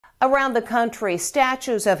Around the country,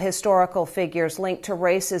 statues of historical figures linked to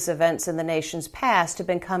racist events in the nation's past have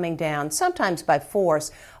been coming down, sometimes by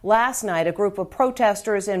force. Last night, a group of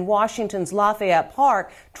protesters in Washington's Lafayette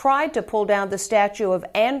Park tried to pull down the statue of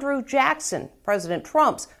Andrew Jackson, President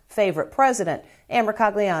Trump's favorite president. Amber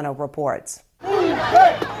Cagliano reports.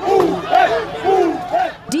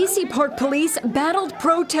 D.C. Park Police battled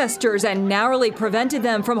protesters and narrowly prevented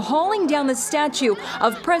them from hauling down the statue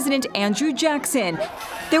of President Andrew Jackson.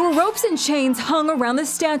 There were ropes and chains hung around the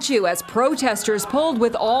statue as protesters pulled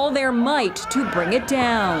with all their might to bring it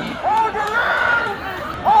down. Hold your line!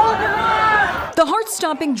 Hold your line! The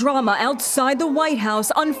heart-stopping drama outside the White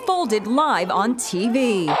House unfolded live on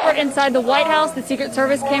TV. We're inside the White House. The Secret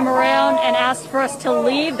Service came around and asked for us to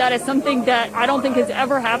leave. That is something that I don't think has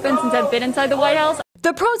ever happened since I've been inside the White House.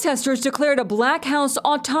 The protesters declared a Black House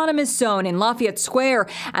autonomous zone in Lafayette Square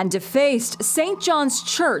and defaced St. John's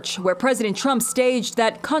Church, where President Trump staged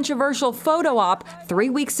that controversial photo op 3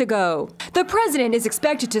 weeks ago. The president is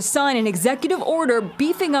expected to sign an executive order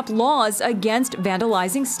beefing up laws against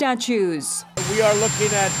vandalizing statues. We are looking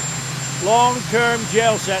at long-term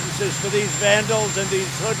jail sentences for these vandals and these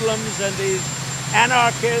hoodlums and these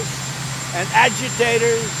anarchists and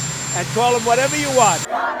agitators, and call them whatever you want.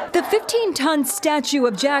 The 15-ton statue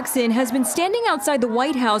of Jackson has been standing outside the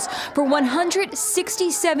White House for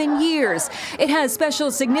 167 years. It has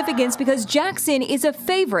special significance because Jackson is a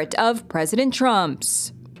favorite of President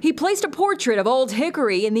Trump's. He placed a portrait of Old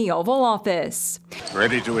Hickory in the Oval Office.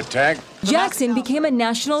 Ready to attack? Jackson became a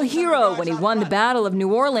national hero when he won the Battle of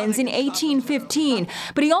New Orleans in 1815,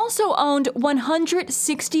 but he also owned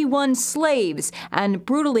 161 slaves and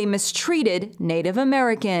brutally mistreated Native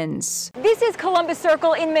Americans. This is Columbus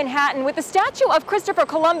Circle in Manhattan with the statue of Christopher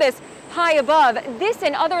Columbus high above. This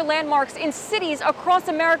and other landmarks in cities across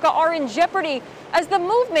America are in jeopardy as the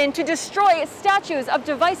movement to destroy statues of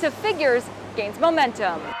divisive figures gains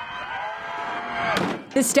momentum.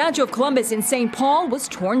 The statue of Columbus in St. Paul was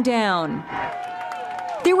torn down.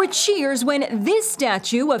 There were cheers when this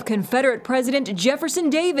statue of Confederate President Jefferson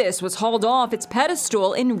Davis was hauled off its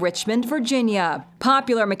pedestal in Richmond, Virginia.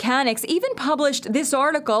 Popular Mechanics even published this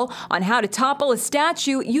article on how to topple a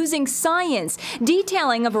statue using science,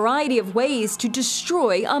 detailing a variety of ways to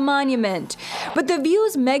destroy a monument. But The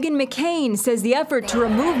View's Meghan McCain says the effort to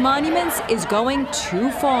remove monuments is going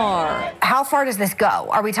too far. How far does this go?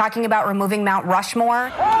 Are we talking about removing Mount Rushmore?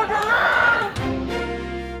 Hold your line!